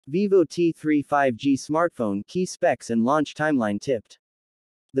Vivo T3 5G smartphone key specs and launch timeline tipped.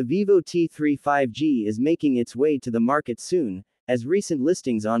 The Vivo T3 5G is making its way to the market soon, as recent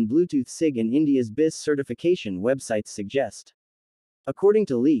listings on Bluetooth SIG and India's BIS certification websites suggest. According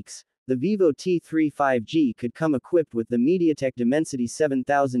to leaks, the Vivo T3 5G could come equipped with the MediaTek Dimensity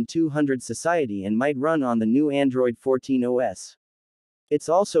 7200 Society and might run on the new Android 14 OS. It's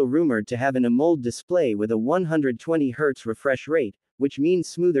also rumored to have an AMOLED display with a 120Hz refresh rate, which means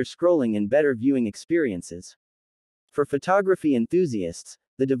smoother scrolling and better viewing experiences. For photography enthusiasts,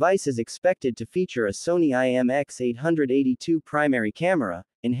 the device is expected to feature a Sony IMX882 primary camera,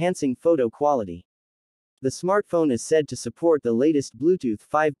 enhancing photo quality. The smartphone is said to support the latest Bluetooth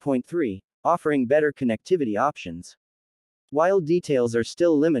 5.3, offering better connectivity options. While details are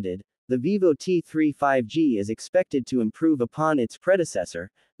still limited, the Vivo T3 5G is expected to improve upon its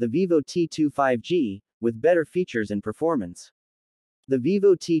predecessor, the Vivo T2 5G, with better features and performance. The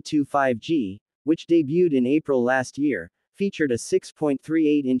Vivo T2 5G, which debuted in April last year, featured a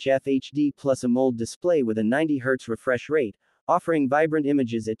 6.38-inch FHD plus AMOLED display with a 90Hz refresh rate, offering vibrant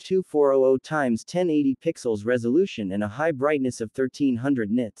images at 2400x1080 pixels resolution and a high brightness of 1300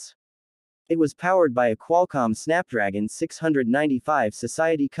 nits. It was powered by a Qualcomm Snapdragon 695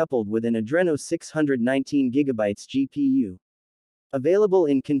 Society coupled with an Adreno 619GB GPU. Available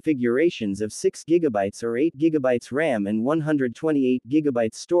in configurations of 6GB or 8GB RAM and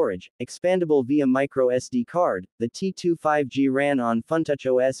 128GB storage, expandable via microSD card, the T2 5G ran on FunTouch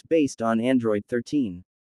OS based on Android 13.